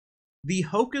The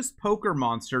Hocus Poker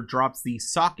monster drops the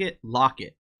Sock-It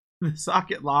Lockit. The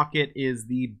Sock-It Lockit is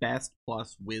the best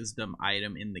plus wisdom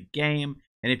item in the game,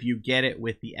 and if you get it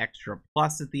with the extra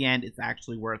plus at the end, it's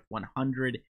actually worth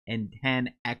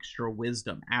 110 extra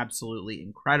wisdom. Absolutely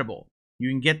incredible. You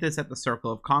can get this at the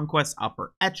Circle of Conquest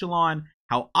upper echelon.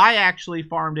 How I actually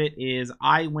farmed it is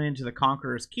I went into the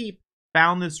Conqueror's Keep,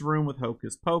 found this room with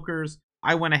Hocus Pokers.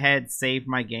 I went ahead, saved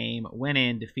my game, went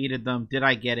in, defeated them. Did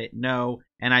I get it? No.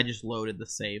 And I just loaded the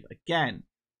save again.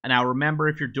 And now remember,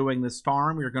 if you're doing this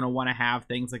farm, you're going to want to have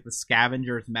things like the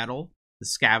Scavenger's Medal, the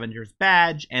Scavenger's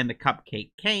Badge, and the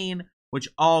Cupcake Cane, which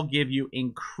all give you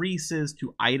increases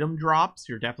to item drops.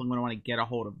 You're definitely going to want to get a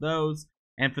hold of those.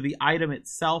 And for the item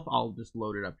itself, I'll just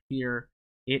load it up here.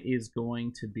 It is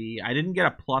going to be, I didn't get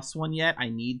a plus one yet. I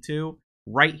need to.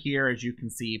 Right here, as you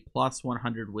can see, plus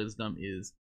 100 wisdom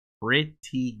is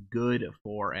pretty good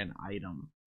for an item.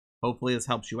 Hopefully this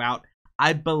helps you out.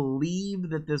 I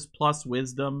believe that this plus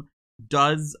wisdom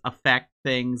does affect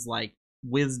things like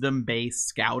wisdom-based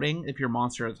scouting if your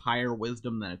monster has higher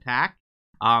wisdom than attack.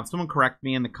 Someone correct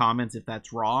me in the comments if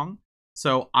that's wrong.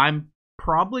 So I'm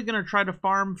probably going to try to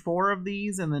farm 4 of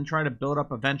these and then try to build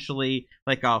up eventually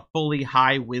like a fully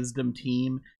high wisdom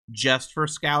team just for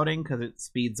scouting, because it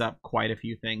speeds up quite a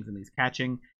few things in these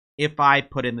catching. If I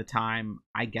put in the time,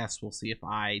 I guess we'll see if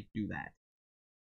I do that.